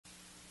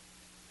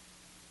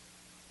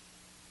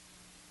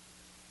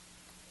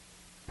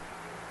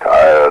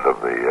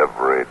the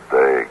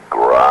everyday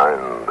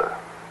grind?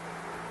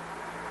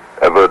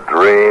 Ever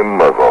dream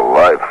of a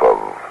life of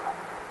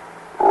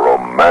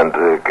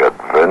romantic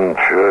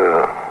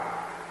adventure?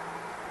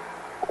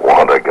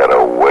 Want to get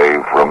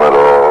away from it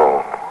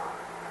all?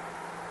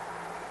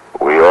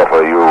 We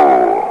offer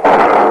you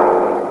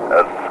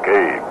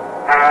Escape.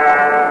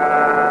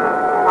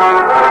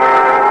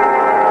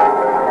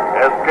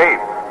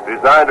 Escape,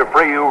 designed to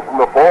free you from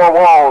the four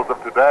walls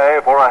of today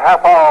for a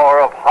half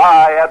hour of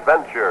high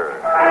adventure.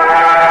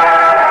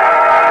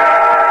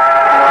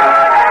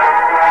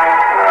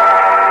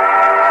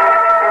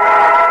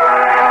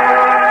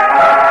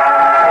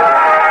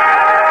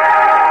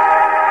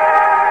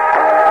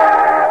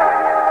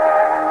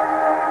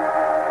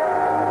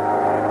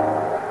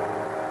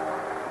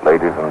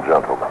 Ladies and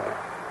gentlemen,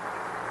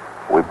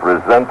 we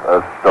present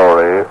a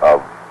story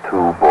of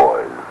two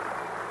boys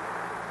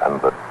and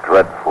the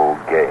dreadful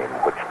game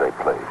which they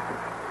played.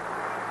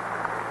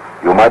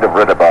 You might have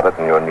read about it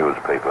in your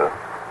newspaper.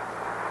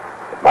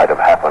 It might have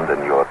happened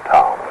in your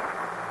town.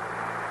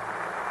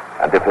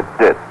 And if it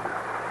did,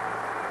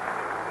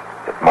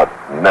 it must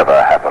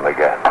never happen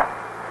again.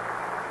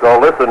 So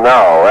listen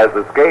now as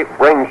Escape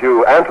brings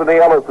you Anthony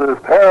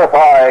Ellis's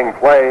terrifying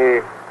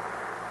play,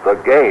 The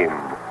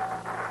Game.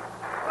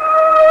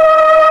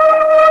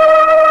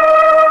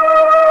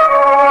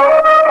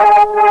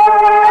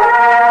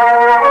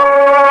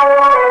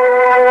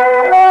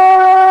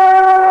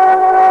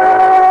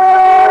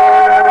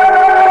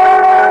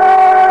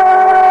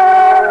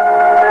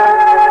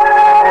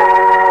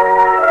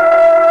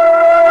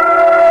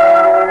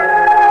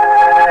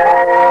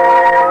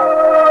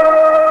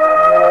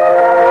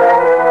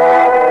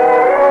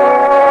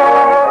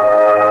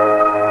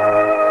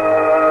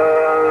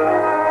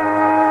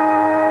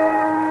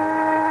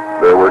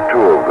 There were two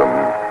of them.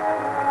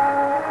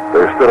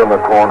 They stood on the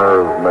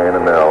corner of Main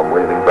and Elm,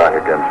 leaning back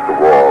against the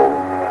wall,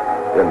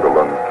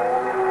 indolent.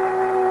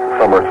 The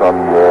summer sun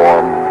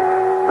warm,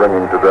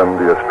 bringing to them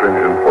the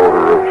astringent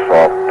odor of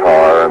soft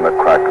tar and the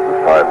crack of the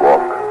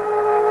sidewalk.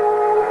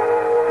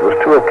 It was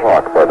 2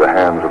 o'clock by the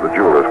hands of the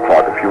jeweler's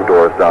clock a few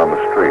doors down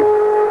the street.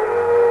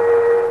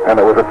 And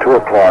it was at 2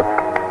 o'clock,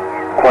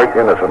 quite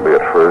innocently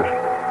at first,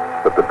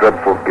 that the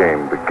dreadful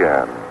game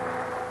began.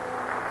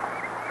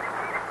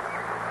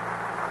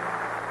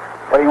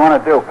 What do you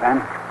want to do,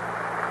 Pen?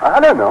 I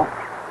don't know.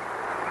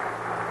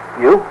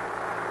 You?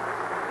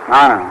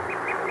 I don't know.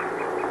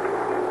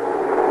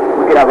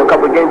 We could have a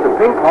couple of games of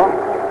ping pong.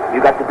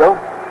 You got the dough?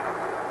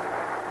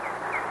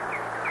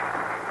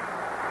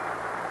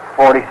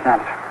 40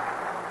 cents.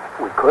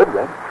 We could,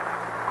 Red.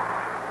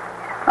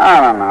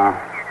 I don't know.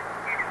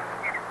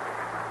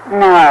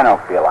 No, I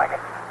don't feel like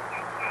it.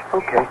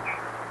 Okay.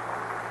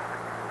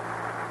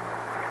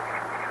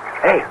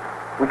 Hey,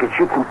 we could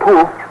shoot some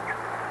pool.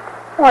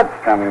 What's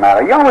the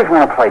matter? You always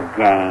want to play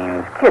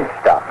games, kid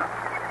stuff.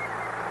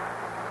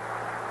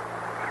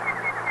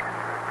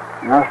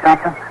 You know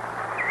something?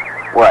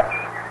 What?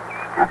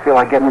 I feel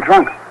like getting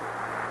drunk.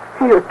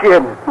 You're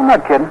kidding. I'm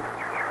not kidding.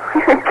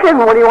 You're kidding.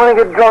 What do you want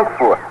to get drunk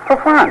for? For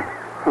fun.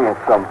 Yeah,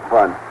 some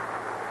fun.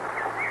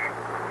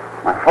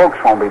 My folks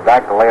won't be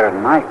back till later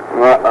tonight.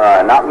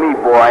 Not me,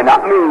 boy.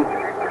 Not me.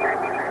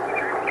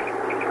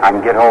 I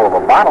can get hold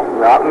of a bottle.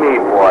 Not me,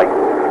 boy.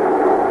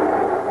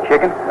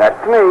 Chicken?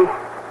 That's me.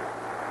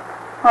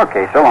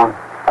 Okay, so long.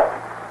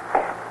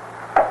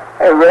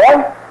 Hey,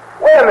 Red.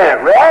 Wait a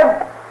minute,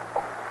 Red.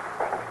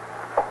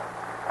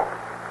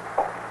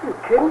 You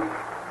kidding?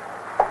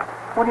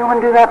 What do you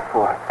want to do that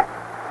for?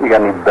 You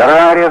got any better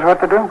ideas what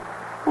to do?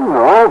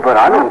 No, but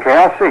I don't Okay,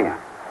 I'll see you.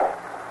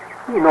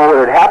 You know what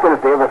would happen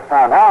if they ever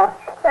found out.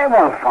 They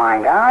won't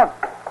find out.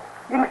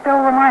 You can stay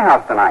over at my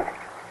house tonight.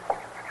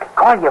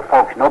 Call your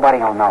folks. Nobody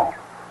will know.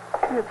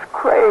 It's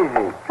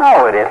crazy.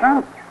 No, it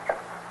isn't.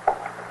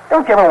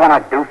 Don't you ever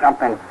want to do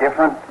something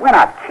different? We're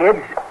not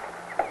kids.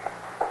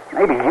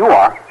 Maybe you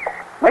are.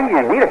 Maybe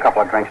you need a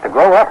couple of drinks to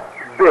grow up.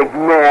 Big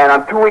man,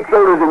 I'm 2 weeks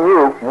older than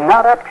you.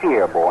 Not up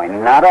here, boy.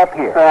 Not up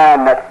here.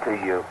 Nuts to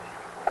you.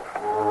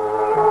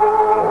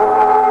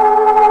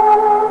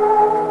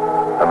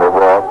 And they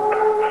walked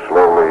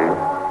slowly,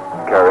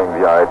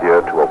 carrying the idea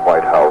to a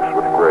white house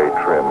with gray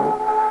trim,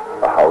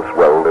 a house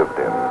well lived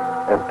in,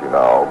 empty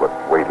now, but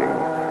waiting.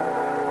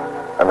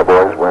 And the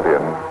boys went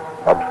in,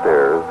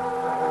 upstairs,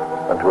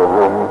 and to a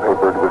room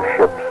papered with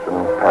ships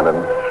and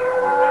pennants,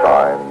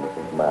 signs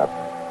and maps.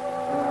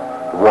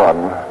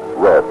 One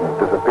read and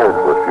disappeared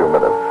for a few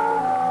minutes.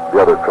 The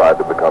other tried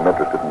to become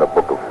interested in a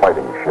book of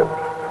fighting ships.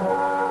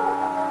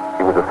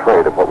 He was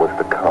afraid of what was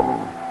to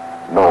come,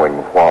 knowing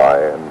why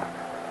and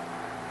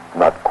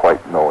not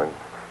quite knowing.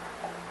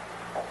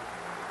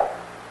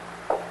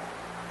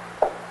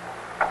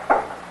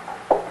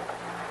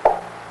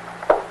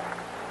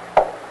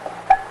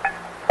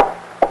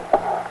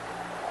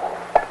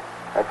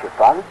 That's your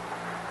father?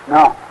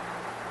 No.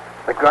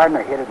 The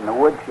gardener hid it in the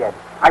woodshed.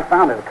 I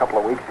found it a couple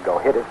of weeks ago.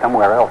 Hid it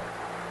somewhere else.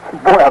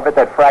 Boy, I bet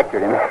that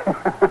fractured him.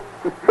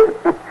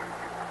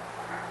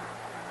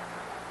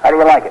 How do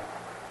you like it?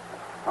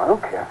 I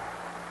don't care.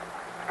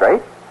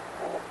 Straight?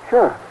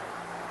 Sure.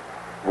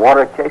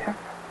 Water chaser?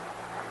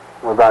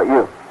 What about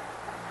you?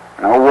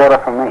 No water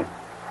for me.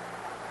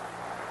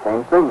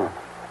 Same thing then.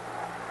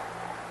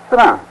 Sit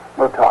down.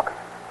 We'll talk.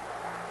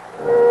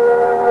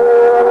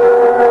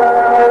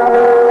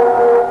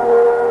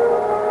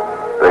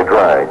 They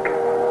drank.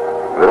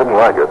 They didn't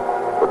like it,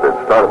 but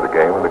they'd started the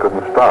game and they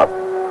couldn't stop.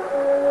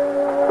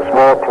 The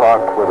small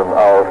clock with an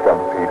hour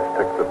front piece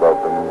ticked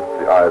above them,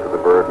 the eyes of the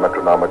bird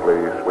metronomically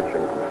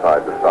switching from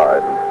side to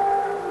side.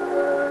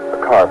 A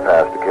car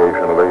passed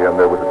occasionally, and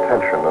there was a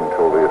tension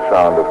until the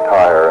sound of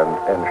tire and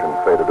engine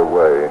faded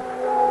away.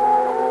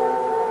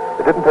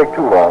 It didn't take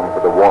too long for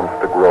the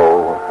warmth to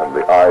grow and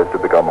the eyes to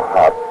become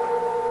hot,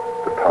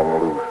 the tongue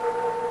loose.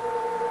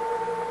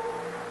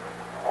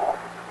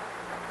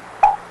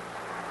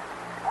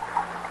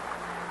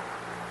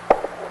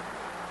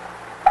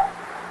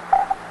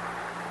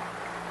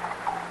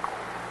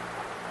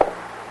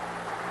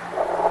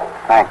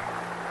 Thanks.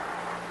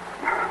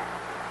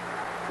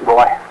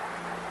 Boy.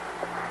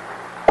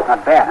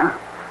 Not bad, huh?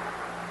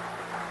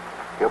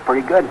 Feel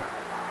pretty good.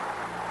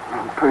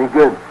 Pretty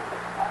good.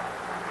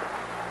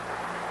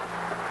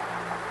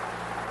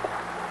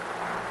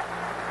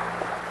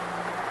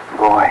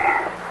 Boy.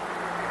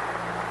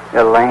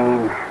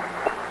 Elaine.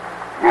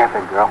 There's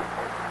a girl.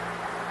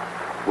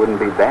 Wouldn't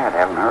be bad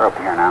having her up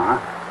here now, huh?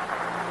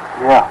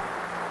 Yeah.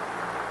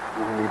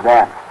 Wouldn't be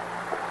bad.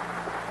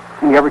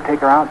 You ever take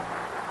her out?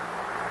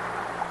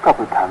 A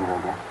couple of times,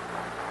 I guess.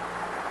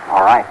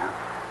 All right, huh?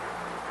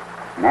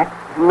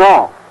 Next?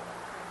 No.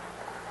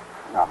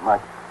 Not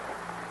much.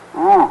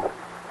 Oh.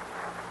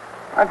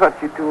 I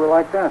thought you two were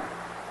like that.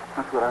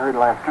 That's what I heard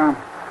last time.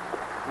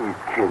 You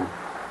kidding.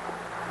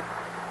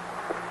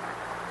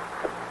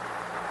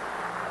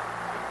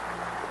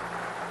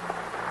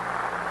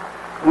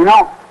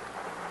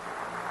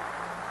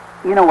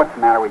 You know what's the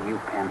matter with you,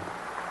 Penn?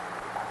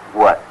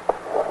 What?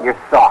 You're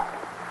soft.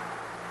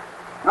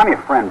 I'm your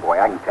friend, boy,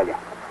 I can tell you.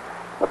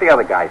 What the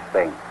other guys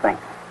say, think.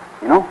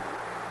 You know?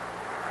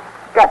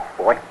 Guts,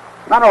 boy.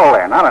 Not all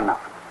there, not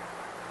enough.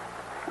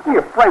 I'm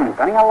your friend,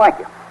 Penny, I like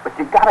you. But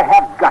you gotta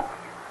have guts.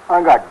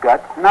 I got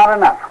guts. Not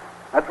enough.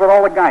 That's what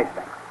all the guys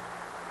think.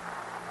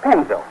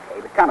 Penn's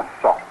okay, but kind of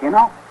soft, you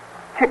know?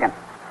 Chicken.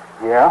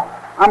 Yeah?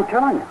 I'm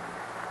telling you.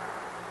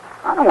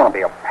 I don't want to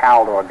be a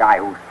pal to a guy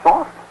who's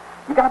soft.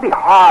 You gotta be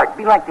hard.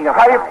 Be like the other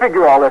How do you guys.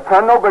 figure all this,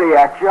 huh? Nobody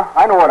asked you.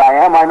 I know what I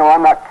am. I know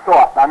I'm not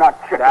soft. I'm not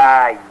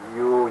chicken.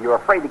 You're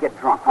afraid to get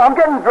drunk. I'm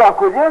getting drunk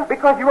with you.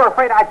 Because you were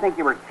afraid I'd think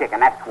you were chicken.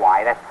 That's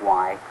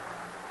why.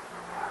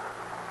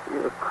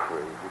 You're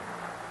crazy.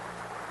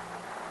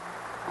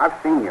 I've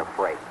seen you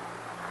afraid.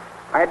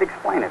 I had to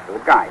explain it to the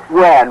guys.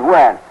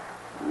 When?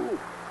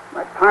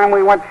 That time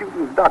we went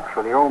shooting ducks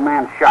with your old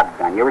man's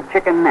shotgun. You were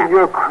chicken then.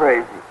 You're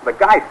crazy. The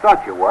guys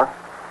thought you were.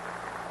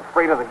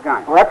 Afraid of the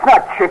gun. Well, that's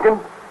not chicken.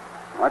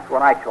 That's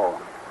what I told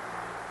them.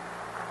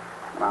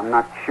 But I'm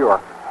not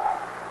sure.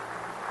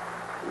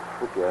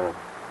 Forget it.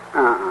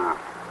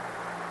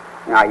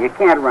 No, you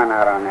can't run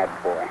out on that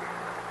boy.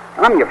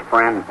 I'm your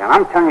friend, and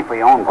I'm telling you for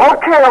your own good.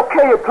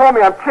 Okay, you told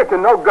me I'm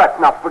chicken. No guts.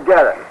 Now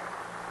forget it.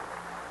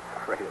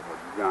 Afraid of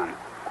a gun.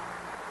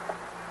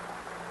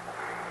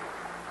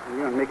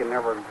 You and me can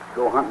never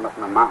go hunting up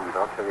in the mountains,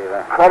 I'll tell you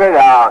that. Cut it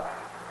out.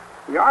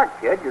 You are,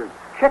 kid. You're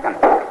chicken.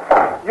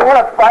 You want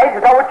to fight?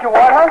 Is that what you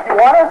want, huh? You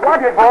want it?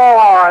 What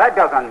for? That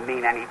doesn't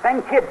mean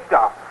anything. Kid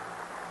stuff.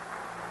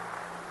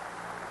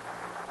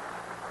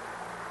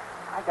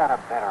 I got a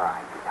better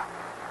idea.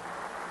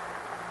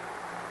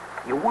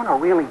 You want to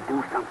really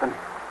do something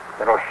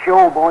that'll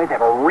show, boy,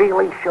 that'll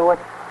really show it?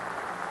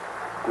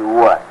 Do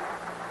what?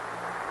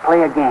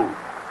 Play a game.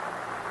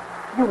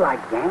 You like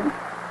games?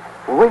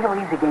 Real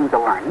easy game to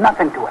learn.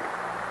 Nothing to it.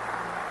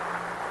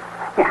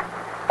 Yeah.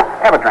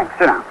 Have a drink.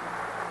 Sit down.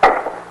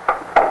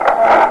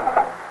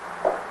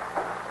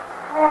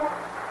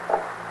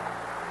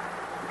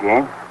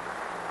 Game?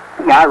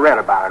 Yeah, I read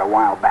about it a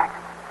while back.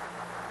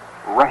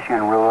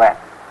 Russian roulette.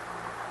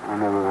 I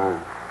never heard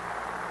of it.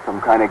 Some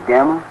kind of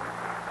gambling?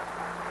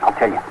 I'll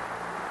tell you.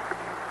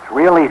 It's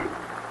real easy.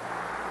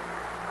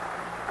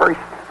 First,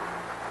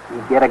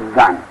 you get a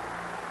gun.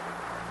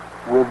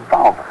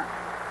 Revolver.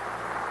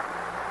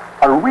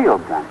 A real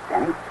gun,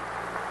 Penny.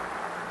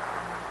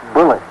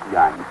 Bullet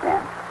gun,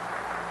 Penny.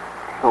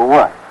 So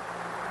what?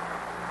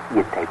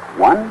 You take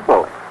one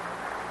bullet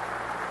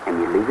and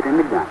you leave it in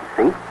the gun,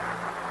 see?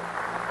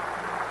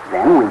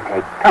 Then we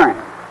take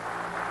turns.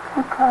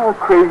 What kind of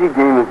crazy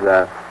game is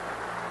that?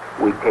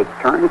 We take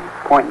turns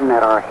pointing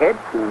at our heads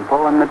and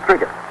pulling the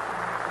trigger.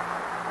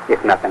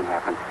 If nothing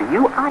happens to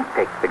you, I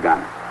take the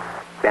gun,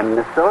 bend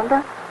the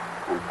cylinder,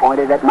 and point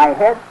it at my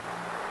head,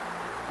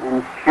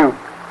 and shoot.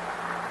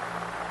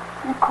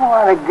 You call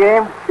that a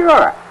game?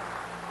 Sure.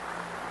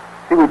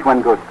 See which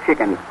one goes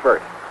chicken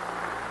first.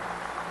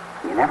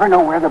 You never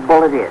know where the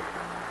bullet is.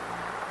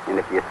 And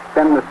if you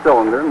spin the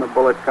cylinder and the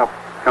bullet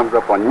comes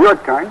up on your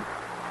turn,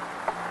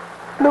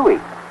 Louis.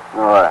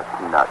 Oh,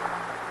 that's nuts.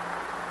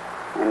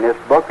 In this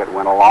book, it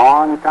went a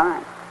long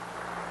time.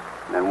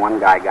 And then one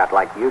guy got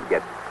like you'd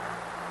get.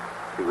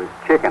 He was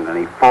chicken and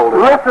he folded.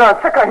 Listen, I'm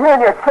sick of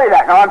hearing you say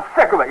that. Now, I'm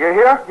sick of it. You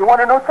hear? You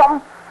want to know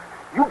something?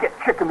 You get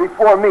chicken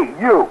before me.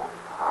 You.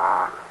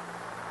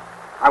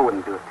 I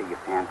wouldn't do it to you,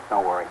 Pants.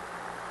 Don't worry.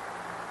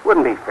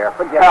 Wouldn't be fair.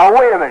 Forget it. Now,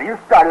 wait a minute. You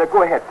started it.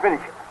 Go ahead.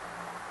 Finish it.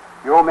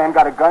 Your old man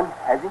got a gun,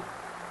 has he?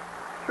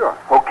 Sure.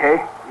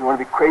 Okay. You want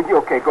to be crazy?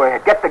 Okay, go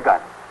ahead. Get the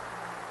gun.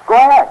 Go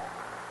ahead.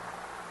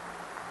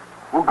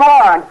 Well, go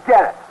on.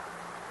 Get it.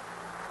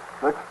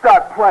 Let's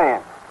start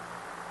playing.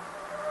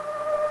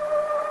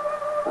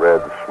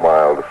 Red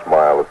smiled a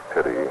smile of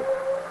pity.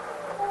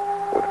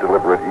 With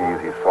deliberate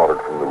ease, he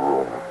sauntered from the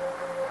room.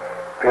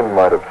 Pin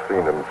might have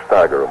seen him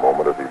stagger a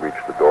moment as he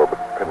reached the door, but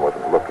Pin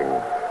wasn't looking.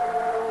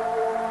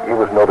 He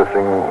was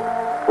noticing,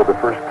 for the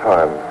first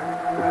time,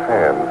 his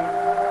hands,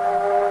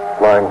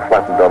 lying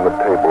flattened on the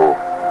table,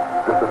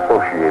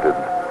 disassociated.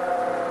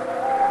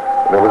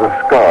 And there was a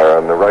scar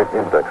on the right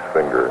index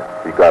finger.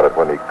 He got it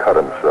when he cut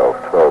himself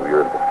 12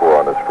 years before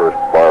on his first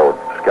borrowed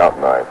scout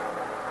knife.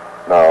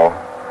 Now,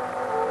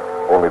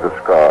 only the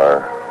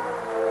scar.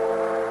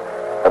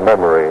 A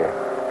memory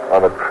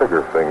on a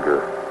trigger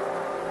finger.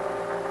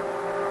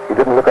 He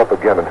didn't look up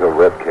again until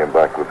Red came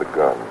back with the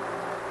gun.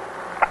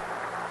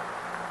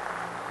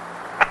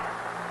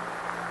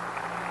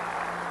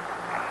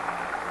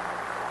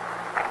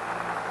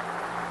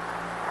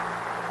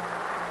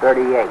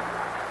 .38.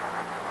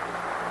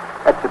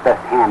 That's the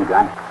best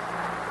handgun.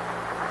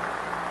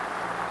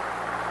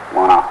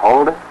 Want to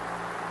hold it?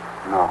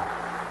 No.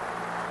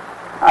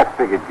 I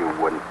figured you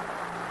wouldn't.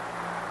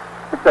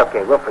 It's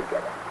okay. We'll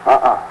forget it.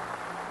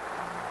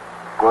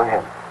 Go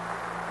ahead.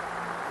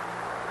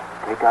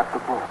 Take out the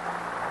bullet.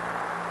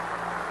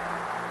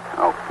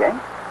 Okay.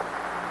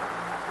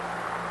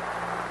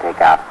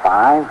 Take out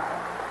 5.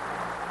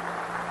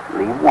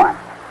 Leave 1.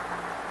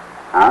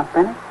 Huh,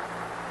 Penny?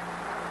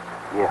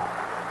 Yeah.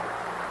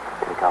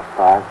 Take out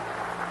 5.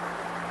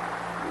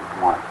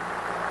 Leave 1.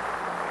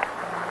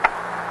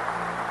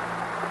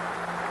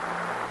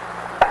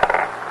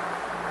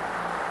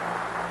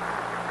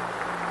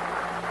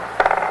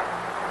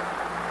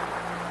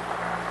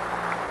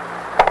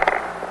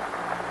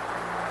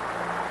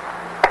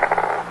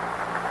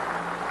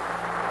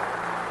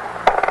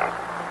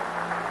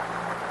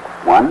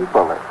 One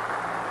bullet.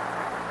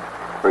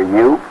 For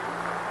you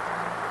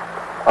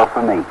or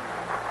for me?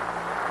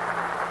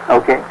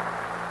 Okay.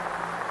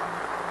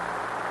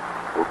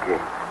 Okay.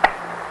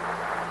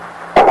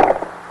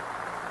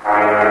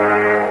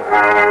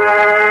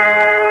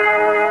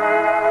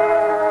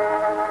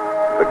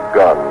 The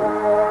gun.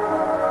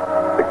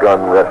 The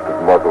gun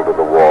rested muzzle to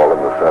the wall in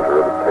the center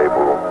of the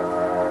table.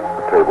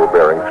 The table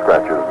bearing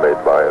scratches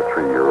made by a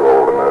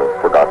 3-year-old in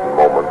a forgotten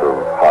moment of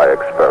high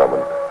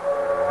experiment.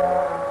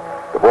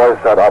 The boys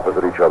sat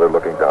opposite each other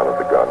looking down at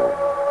the gun.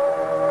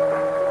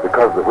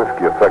 Because the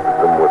whiskey affected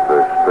them with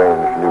a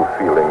strange new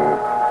feeling,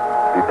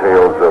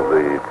 details of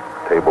the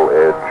table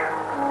edge,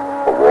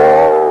 a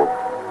wall,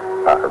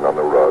 pattern on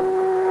the rug,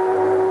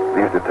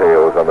 these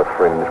details on the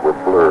fringe were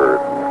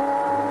blurred,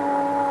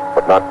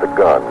 but not the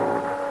gun.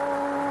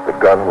 The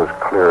gun was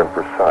clear and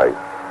precise,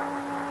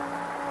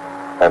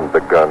 and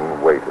the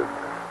gun waited.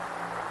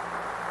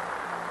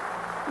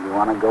 You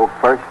want to go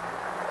first?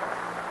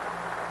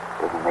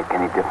 Doesn't make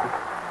any difference.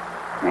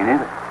 Me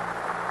neither.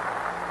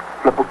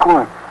 Flip a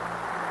coin.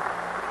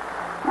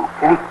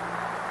 Okay.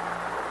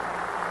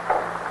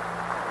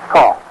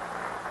 Call.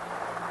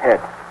 Head.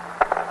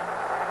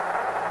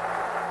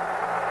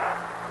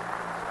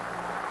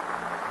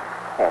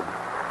 Head.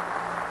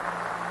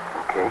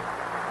 Okay.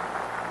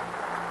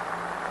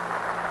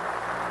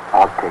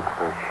 I'll take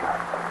first shot.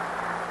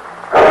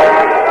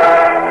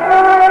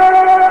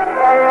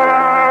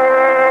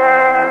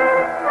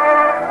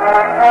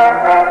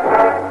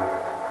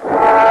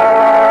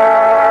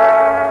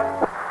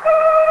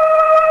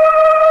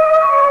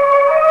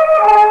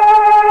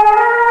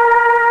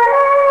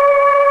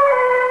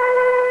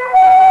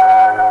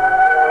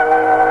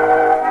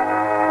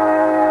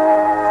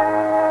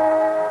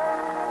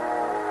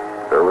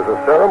 There was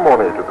a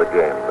ceremony to the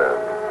game then.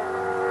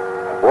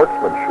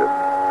 Sportsmanship.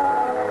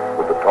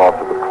 With the toss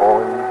of the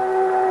coin,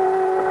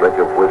 the drink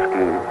of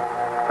whiskey,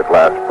 the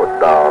glass put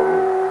down,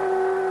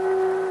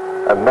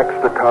 and next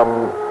to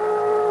come,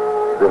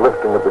 the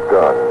lifting of the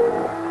gun.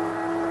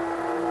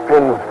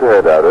 Pin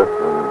stared at it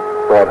and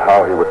thought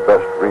how he would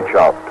best reach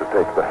out to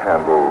take the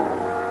handle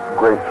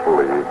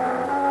gracefully,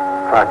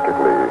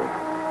 practically.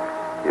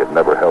 He had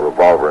never held a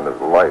revolver in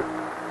his life.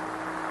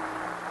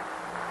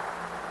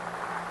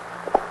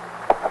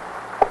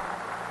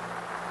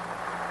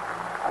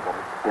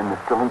 Spin the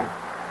cylinder.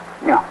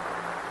 Yeah.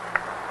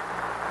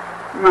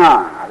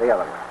 No, the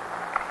other way.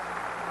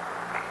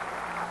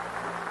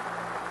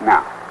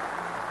 Now.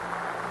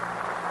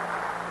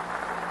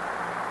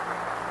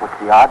 What's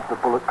the odds the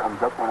bullet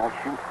comes up when I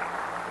shoot?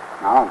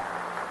 No.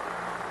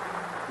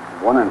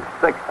 1 in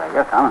 6, I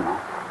guess. I don't know.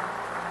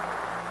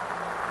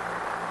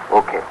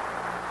 Okay.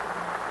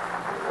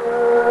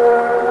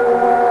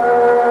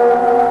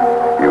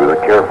 He was a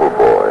careful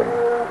boy,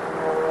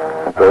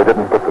 and so he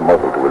didn't put the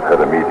muzzle to his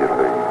head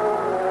immediately.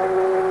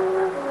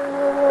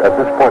 At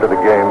this point of the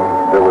game,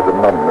 there was a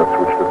numbness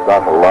which did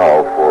not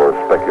allow for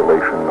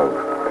speculation of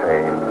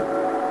pain,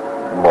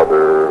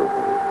 mother,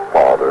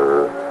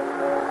 father.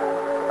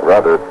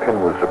 Rather,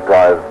 Pin was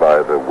surprised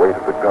by the weight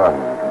of the gun,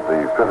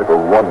 the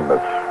physical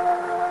oneness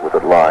with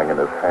it lying in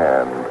his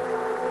hand.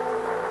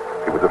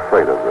 He was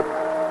afraid of it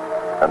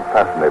and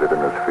fascinated in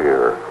his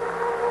fear.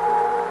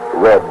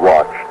 Red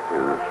watched,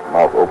 his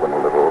mouth open a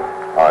little,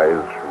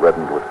 eyes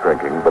reddened with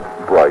drinking, but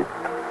bright,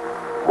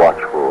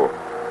 watchful,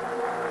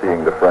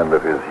 seeing the friend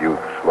of his youth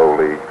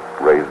slowly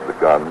raise the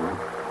gun,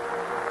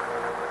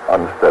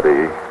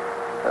 unsteady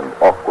and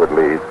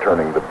awkwardly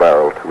turning the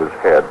barrel to his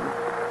head.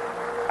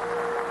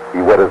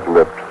 He wet his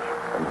lips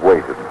and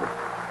waited.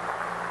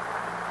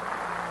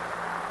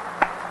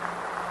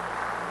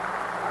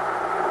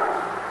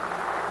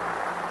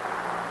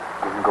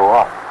 Didn't go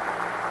off.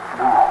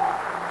 No.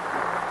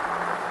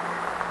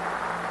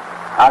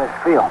 How does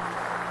it feel?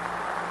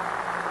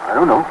 I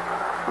don't know.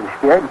 Are you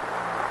scared?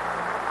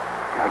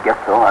 I guess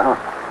so. I don't.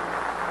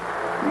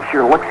 You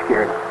sure look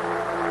scared.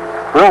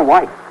 Real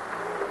white.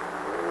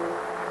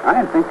 I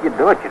didn't think you'd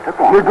do it. You took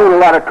long. You're doing a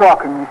lot of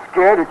talking. You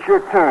scared? It's your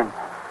turn.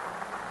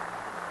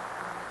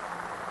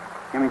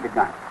 Give me the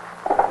gun.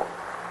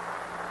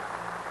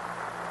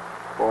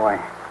 Boy,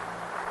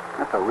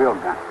 that's a real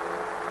gun.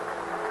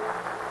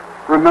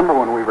 Remember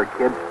when we were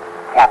kids?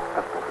 Cat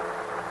pistols.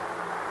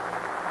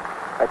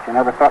 Bet you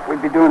never thought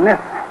we'd be doing this.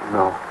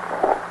 No.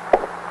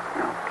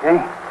 Okay.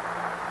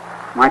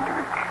 My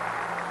turn.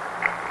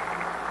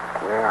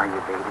 Where are you,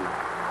 baby?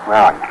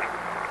 Where are you?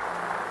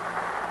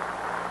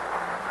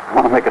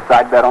 Want to make a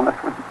side bet on this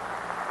one?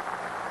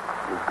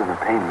 Who's going to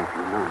pay me if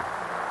you lose?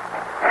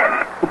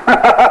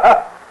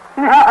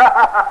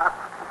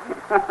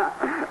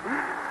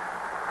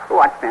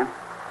 Watch, then.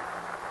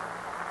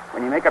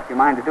 When you make up your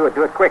mind to do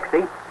it quick,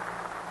 see?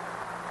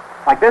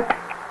 Like this.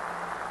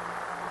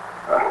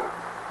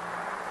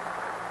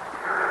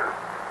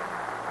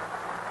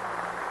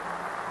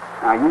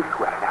 Now you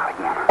sweat it out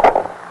again.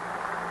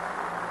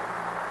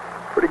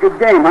 Pretty good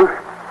game, huh?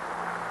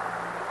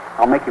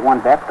 I'll make you one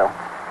bet, though.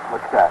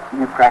 What's that?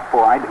 You crack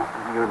 4, I do.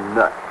 You're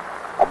nuts.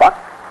 A buck?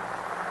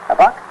 A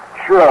buck?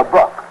 Sure, a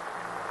buck.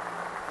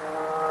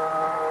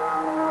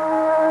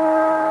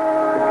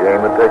 The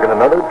game had taken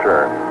another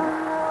turn.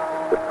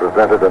 It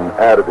presented an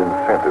added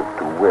incentive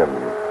to win.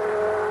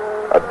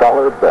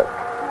 $1 bet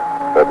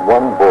that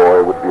one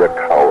boy would be a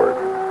coward.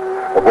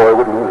 A boy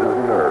would lose his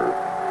nerve.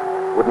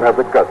 Wouldn't have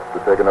the guts to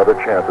take another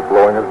chance at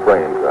blowing his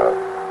brains out.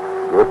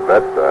 Good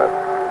bet, that.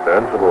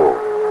 Sensible.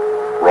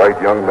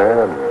 Bright young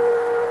man.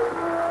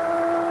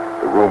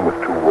 The room was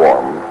too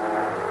warm,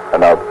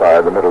 and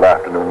outside the middle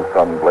afternoon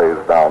sun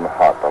blazed down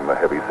hot on the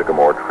heavy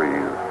sycamore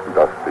trees,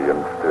 dusty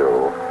and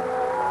still.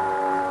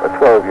 A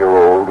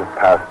 12-year-old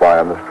passed by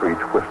on the street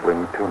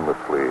whistling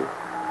tunelessly,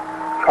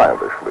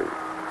 childishly,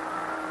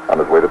 on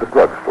his way to the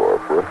drugstore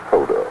for a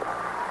soda.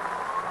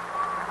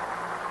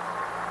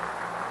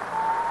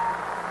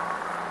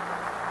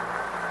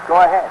 Go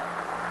ahead.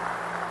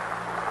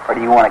 Or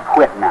do you want to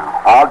quit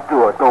now? I'll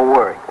do it. Don't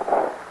worry.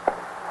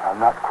 I'm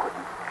not quitting.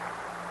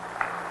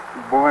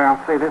 Boy, I'll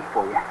say this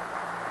for you.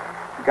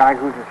 A guy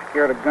who's as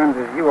scared of guns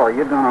as you are,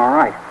 you're doing all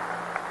right.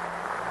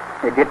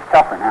 It gets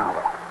tougher now,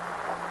 though.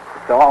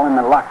 It's all in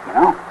the luck, you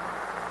know?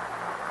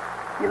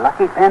 You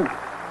lucky, Penn?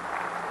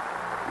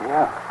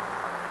 Yeah.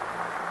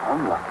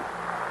 I'm lucky.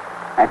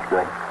 That's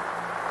good.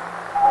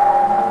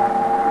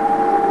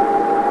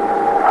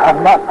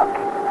 I'm not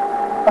lucky.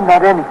 I'm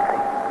not anything.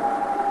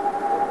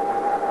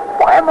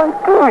 Why am I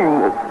doing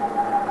this?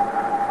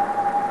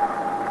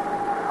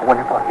 I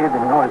wonder if I'll hear the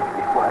noise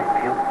before I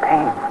feel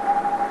pain.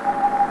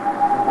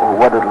 Or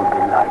what it'll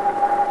be like.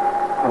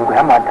 When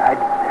Grandma died,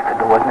 they said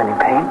there wasn't any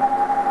pain.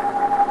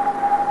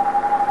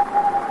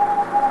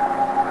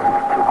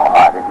 It's too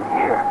hot in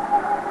here.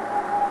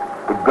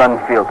 The gun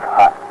feels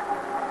hot.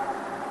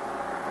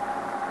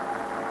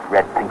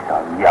 Red thinks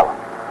I'm yellow.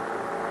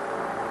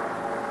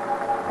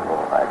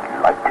 Oh,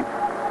 I'd like to.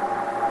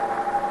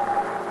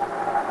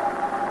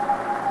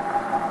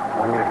 I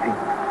wonder if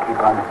he'd keep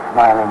on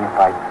smiling if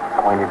I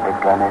pointed the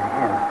gun at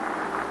him.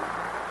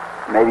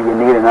 Maybe you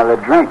need another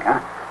drink, huh?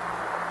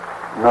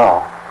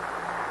 No.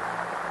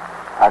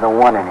 I don't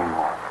want any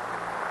more.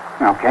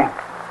 Okay.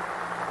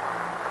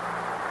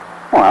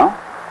 Well.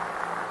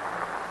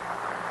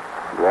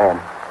 Red.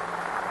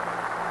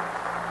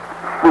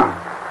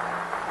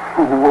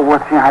 Well,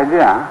 what's the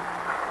idea, huh?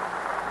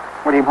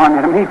 What do you want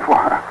me to meet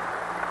for?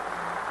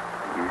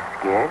 You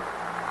scared?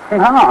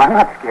 No, I'm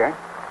not scared.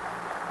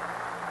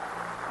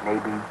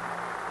 Maybe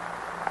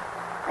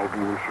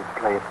we should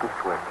play it this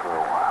way for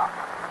a while.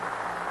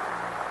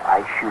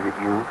 I shoot at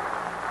you,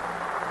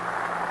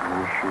 and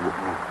you shoot at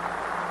me.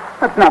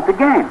 That's not the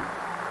game.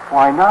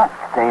 Why not?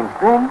 Same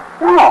thing.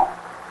 No.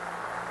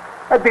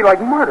 That'd be like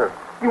murder.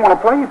 You want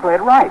to play, you play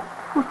it right.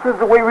 Who says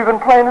the way we've been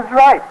playing is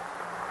right?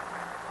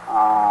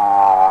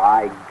 Oh,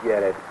 I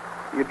get it.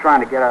 You're trying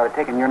to get out of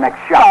taking your next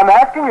shot. I'm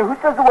asking you, who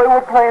says the way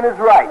we're playing is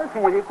right?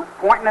 Listen, will you quit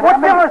pointing at What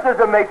me? difference does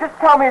it make? Just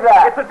tell me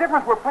that. It's a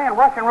difference. We're playing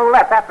Russian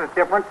roulette. That's the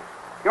difference.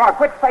 You want to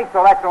quit, say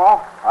so, that's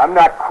all. I'm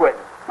not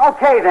quitting.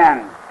 Okay,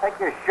 then. Take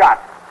your shot.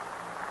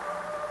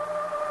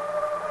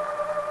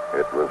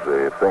 It was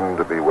a thing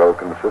to be well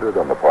considered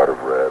on the part of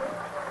Red.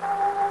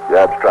 The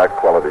abstract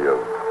quality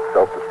of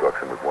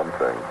self-destruction was one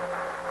thing,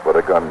 but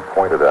a gun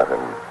pointed at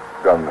him,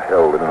 gun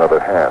held in another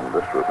hand,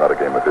 this was not a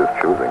game of his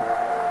choosing.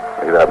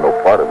 He'd have no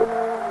part of it.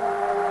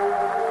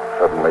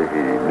 Suddenly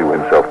he knew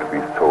himself to be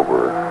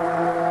sober,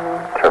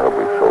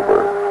 terribly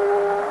sober.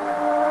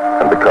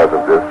 And because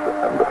of this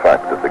and the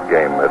fact that the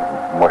game had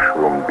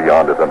mushroomed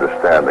beyond his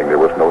understanding, there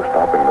was no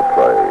stopping the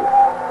play.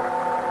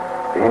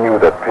 He knew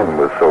that Pin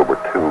was sober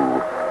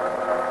too,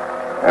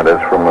 and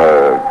as from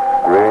a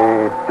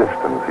great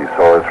distance he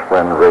saw his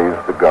friend raise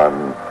the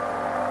gun,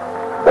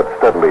 but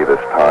steadily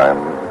this time,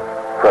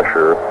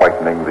 pressure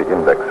whitening the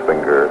index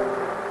finger,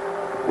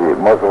 the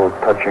muzzle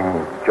touching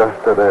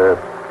just at a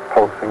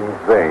pulsing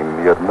vein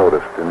he had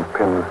noticed in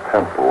Pin's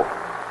temple.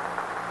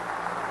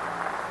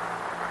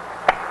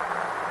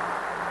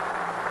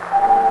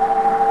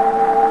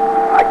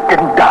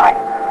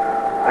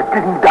 I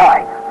didn't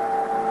die.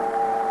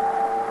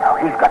 Now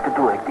he's got to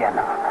do it again.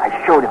 I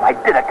showed him I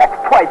did it. That's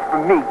twice for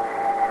me.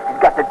 He's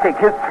got to take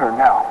his turn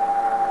now.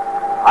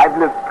 I've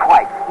lived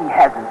twice. He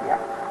hasn't yet.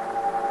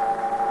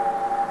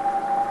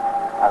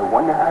 I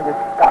wonder how this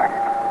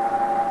started.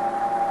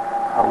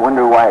 I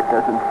wonder why it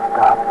doesn't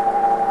stop.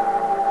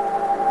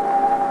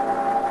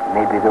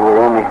 Maybe there were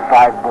only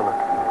 5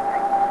 bullets in the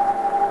thing.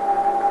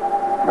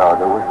 No,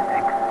 there were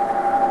 6.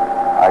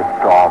 I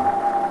saw them.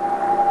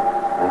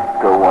 There's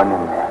still one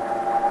in there.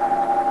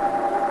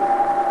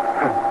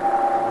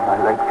 My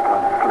leg's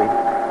gone to sleep.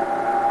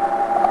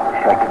 I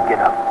wish I could get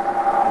up,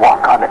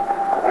 walk on it.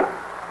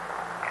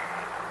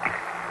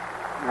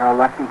 You're a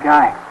lucky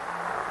guy.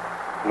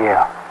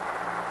 Yeah.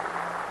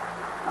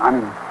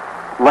 I'm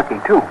lucky,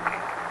 too.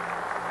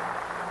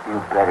 You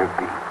better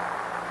be.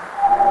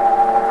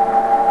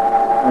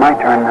 My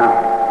turn now.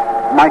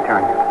 My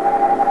turn.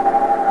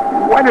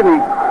 Why didn't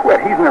he quit?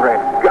 He's never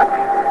had guts.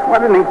 Why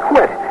didn't he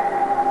quit?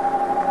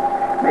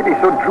 Maybe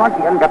he's so drunk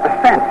he hasn't got the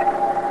sense.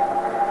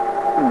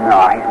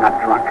 No, he's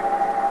not drunk.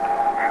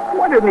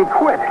 Why didn't he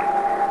quit?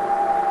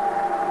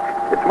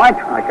 It's my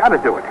turn. I gotta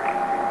do it.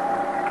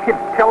 He'd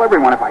tell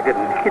everyone if I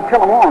didn't. He'd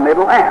tell them all and they'd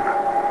laugh.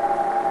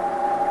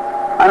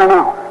 I don't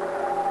know.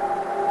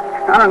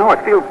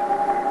 It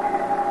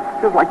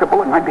feels like the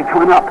bullet might be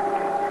coming up.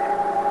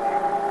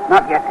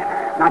 Not yet.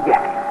 Not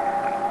yet.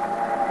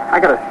 I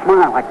gotta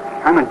smile like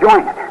I'm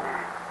enjoying it.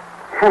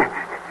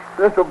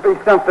 This'll be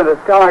something to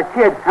tell our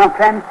kids, huh,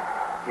 Pen?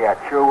 Yeah, it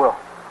sure will.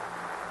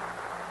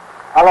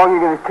 How long are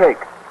you going to take?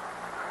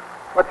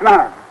 What's the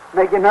matter?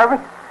 Make you nervous?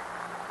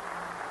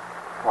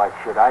 Why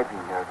should I be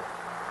nervous?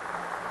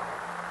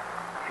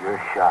 It's your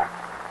shot.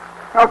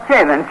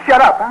 Okay, then,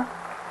 shut up, huh?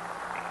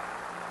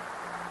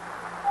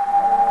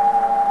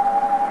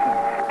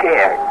 He's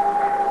scared.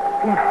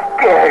 He's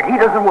scared. He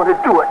doesn't want to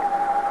do it.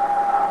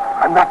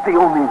 I'm not the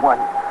only one.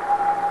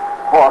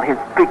 All his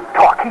big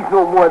talk. He's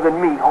no more than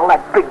me. All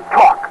that big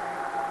talk.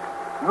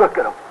 Look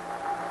at him.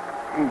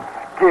 He's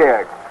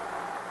scared.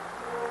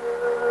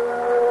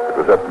 It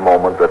was at the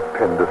moment that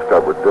Pin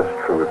discovered this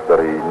truth that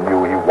he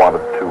knew he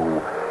wanted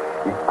to,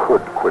 he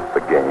could quit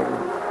the game.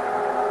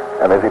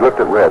 And as he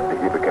looked at Red,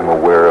 he became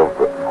aware of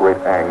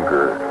great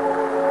anger.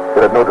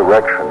 It had no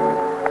direction,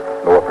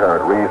 no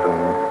apparent reason,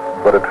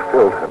 but it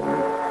filled him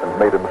and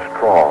made him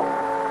strong.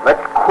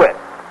 Let's quit.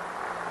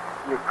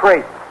 You're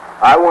crazy.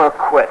 I want to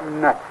quit.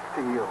 Nuts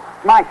to you.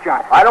 It's my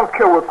shot. I don't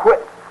care. We're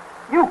quitting.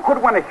 You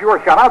quit when it's your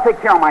shot. I'll take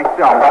care of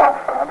myself.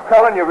 I'm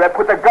telling you, Red,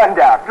 put the gun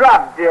down.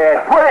 Drop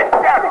dead. Put it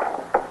down.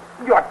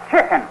 You're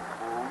chicken.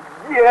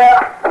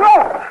 Yeah.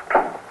 No.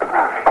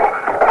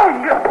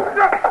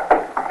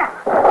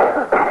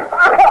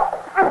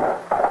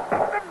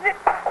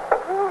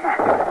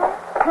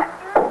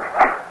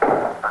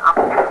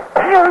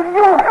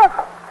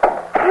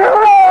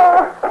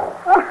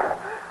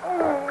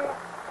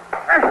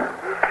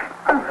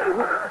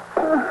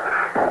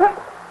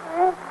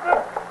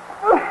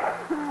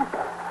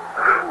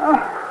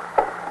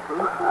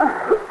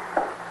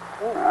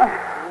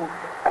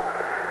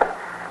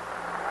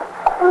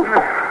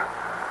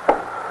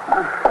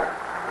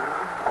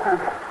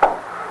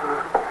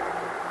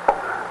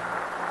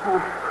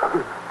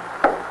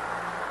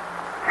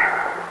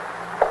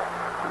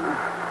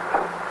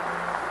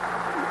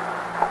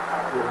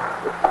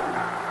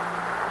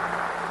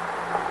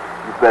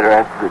 You better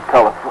answer the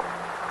telephone.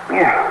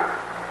 Yeah.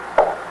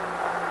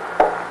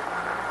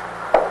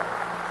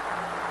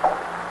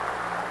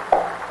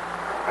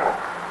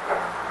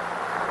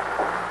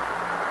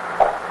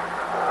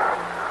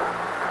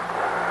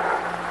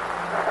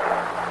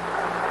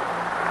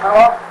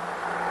 Hello?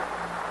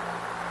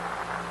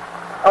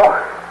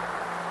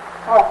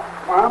 Oh,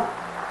 Mom?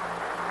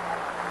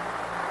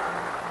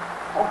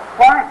 Oh,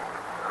 fine.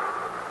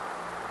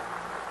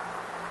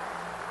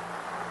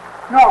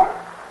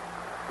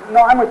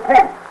 No, I'm with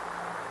Penn.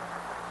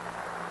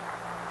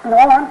 No,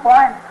 I'm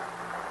fine.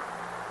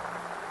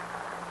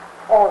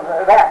 Oh,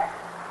 that.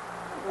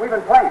 We've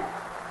been playing.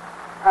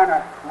 Kind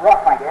of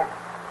rough, I guess.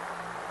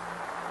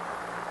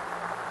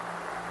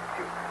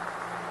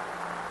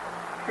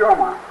 Sure,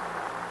 Mom.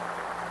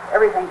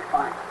 Everything's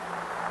fine.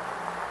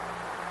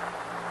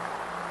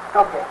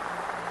 Okay.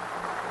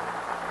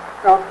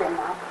 Okay,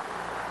 Mom.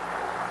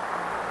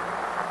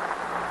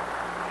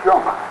 Sure,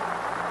 Mom.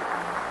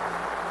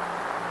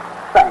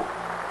 Thanks.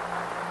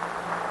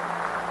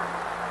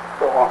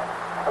 So long.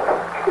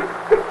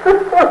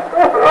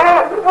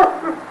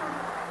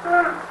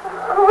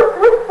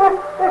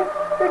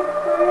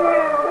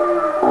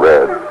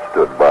 Red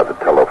stood by the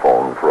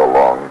telephone for a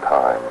long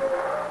time,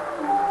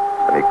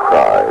 and he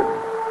cried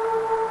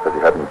as he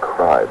hadn't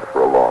cried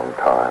for a long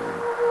time.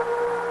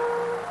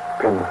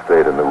 Pin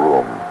stayed in the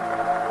room.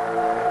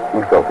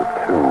 He felt it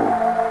too,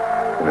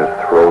 in his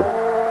throat,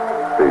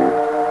 the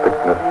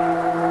thickness,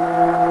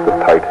 the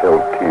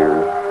tight-held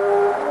tears.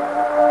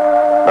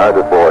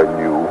 Neither boy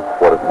knew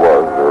what it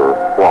was or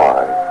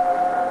why.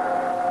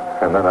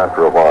 And then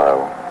after a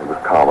while, it was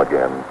calm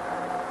again.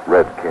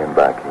 Red came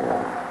back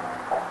in.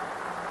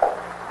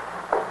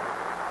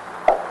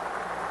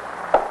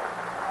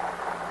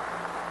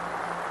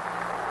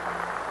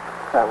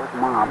 That was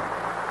Mom.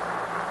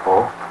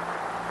 Oh?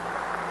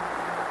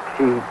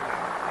 She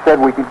said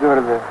we could go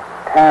to the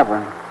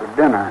tavern for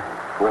dinner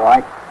if we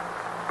like.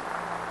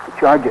 To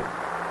charge it.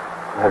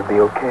 That'd be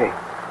okay.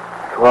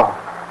 Well,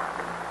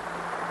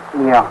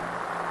 yeah.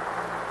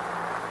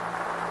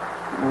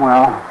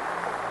 Well,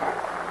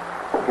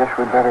 I guess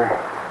we better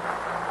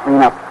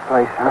clean up the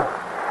place, huh?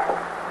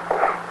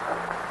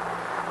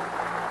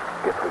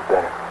 Guess we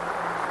better.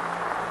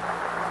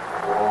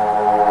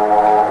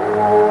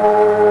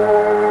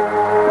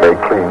 They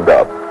cleaned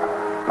up,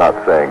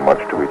 not saying much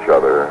to each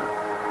other.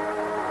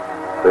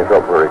 They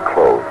felt very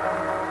close,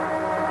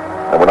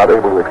 and were not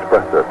able to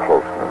express their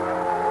closeness.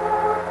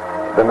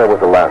 Then there was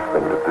the last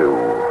thing to do,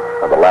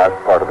 and the last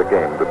part of the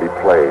game to be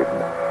played.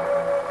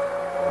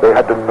 They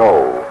had to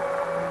know.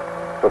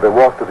 So they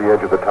walked to the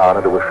edge of the town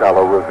into a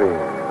shallow ravine.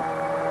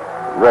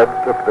 Red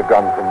took the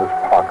gun from his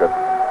pocket.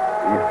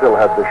 He still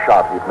had the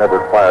shot he'd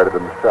never fired at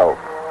himself.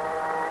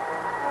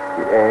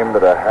 He aimed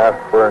at a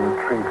half-burned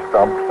tree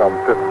stump some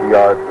 50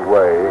 yards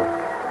away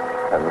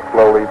and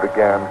slowly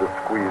began to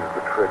squeeze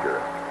the trigger.